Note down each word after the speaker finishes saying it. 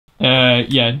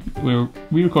Yeah,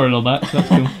 we recorded all that, so that's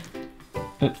cool.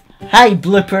 Hi,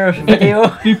 blooper video.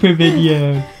 Blooper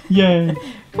video. Yeah.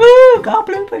 Woo, got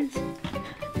bloopers.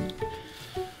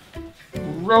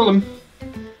 Roll 'em.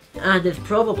 And it's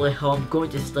probably how I'm going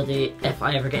to study if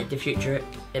I ever get into future.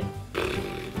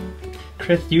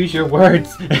 Chris, use your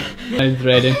words. I'm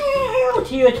ready. Hell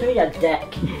to you, to you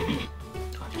dick.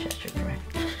 Oh shit, you're right.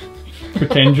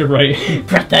 Pretend you're right.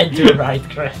 Pretend you're right,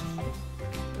 Chris.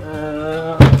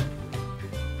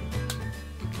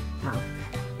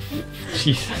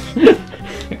 Jesus.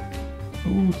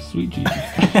 Oh, sweet Jesus.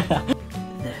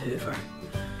 The Hoover.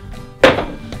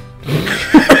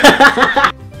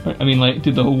 I mean, like,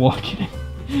 do the whole walking.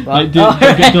 What? Like, do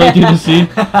I do the scene?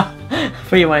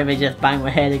 For you want me to just bang my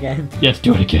head again? Yes,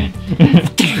 do it again.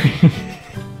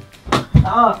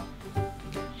 Oh!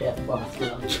 Shit, well,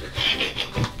 still.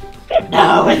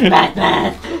 No, it's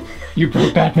Batman! You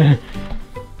broke Batman.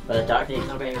 But the Dark Knight's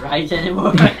not going to rise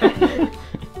anymore.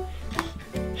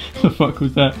 The fuck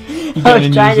was that?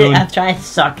 I'm trying to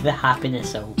suck the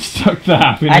happiness out. Suck the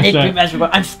happiness out. I need to be miserable.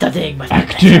 I'm studying my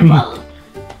Acting. miserable.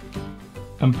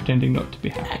 I'm pretending not to be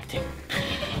happy. Acting.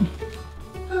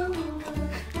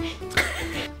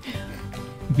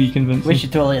 Be convincing. We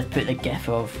should totally put the gif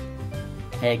of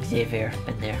Xavier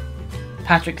in there.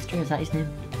 Patrick Stewart, is that his name?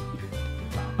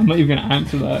 I'm not even gonna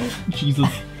answer that. Jesus.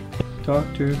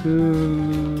 Doctor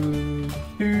Who.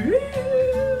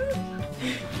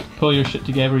 Pull your shit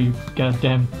together, you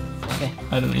goddamn. Okay.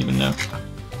 I don't even know.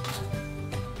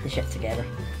 The shit together.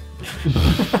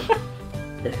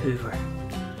 The Hoover.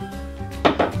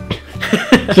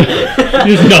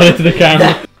 Just nod it to the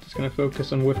camera. Just gonna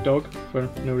focus on Wolf Dog for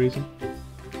no reason.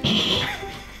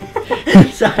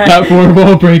 Sorry. That fourth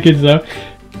wall breakage though.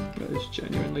 That is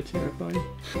genuinely terrifying.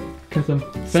 Because I'm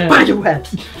fat. Spider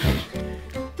webs!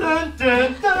 Dun,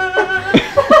 dun, dun.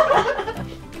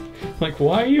 Like,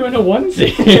 why are you in a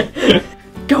onesie?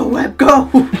 Go web, go!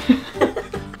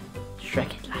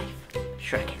 Shrek in life.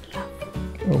 Shrek in love.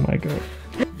 Oh my god.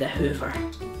 The Hoover.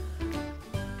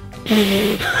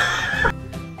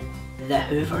 The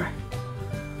Hoover.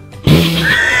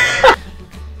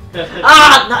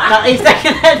 Ah! Not a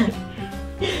second!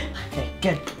 Okay,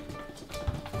 good.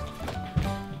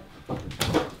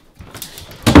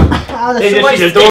 Ah, there's so much